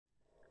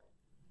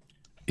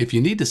If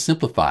you need to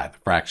simplify the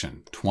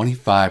fraction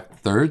 25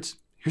 thirds,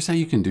 here's how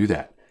you can do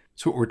that.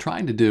 So what we're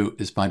trying to do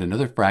is find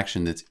another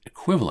fraction that's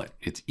equivalent.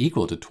 It's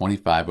equal to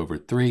 25 over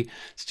 3.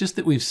 It's just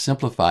that we've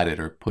simplified it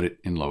or put it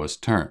in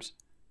lowest terms.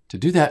 To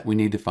do that, we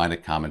need to find a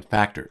common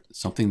factor,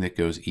 something that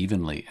goes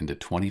evenly into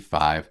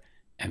 25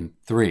 and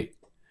 3.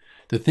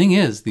 The thing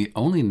is, the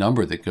only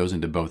number that goes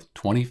into both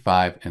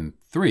 25 and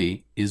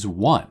 3 is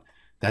 1.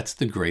 That's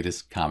the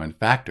greatest common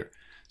factor.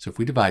 So if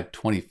we divide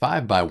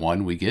 25 by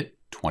 1, we get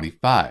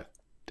 25.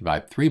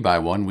 Divide 3 by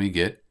 1, we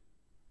get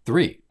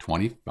 3,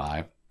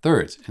 25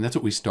 thirds. And that's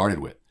what we started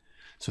with.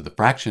 So the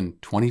fraction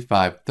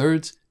 25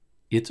 thirds,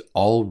 it's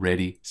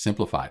already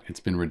simplified. It's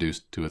been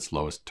reduced to its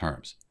lowest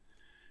terms.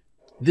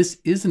 This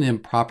is an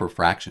improper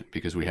fraction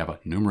because we have a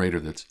numerator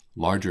that's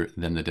larger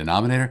than the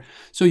denominator.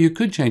 So you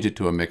could change it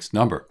to a mixed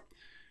number.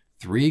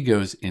 3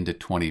 goes into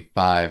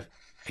 25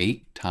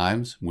 8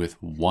 times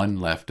with 1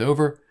 left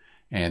over.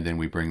 And then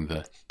we bring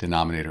the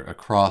denominator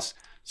across.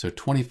 So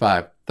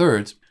 25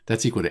 thirds,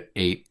 that's equal to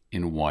 8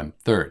 in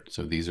 1/3.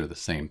 So these are the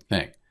same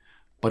thing.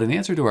 But in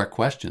answer to our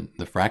question,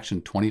 the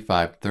fraction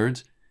 25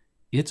 thirds,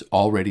 it's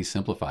already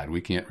simplified.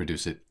 We can't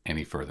reduce it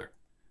any further.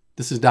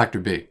 This is Dr.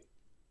 B.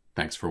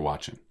 Thanks for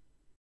watching.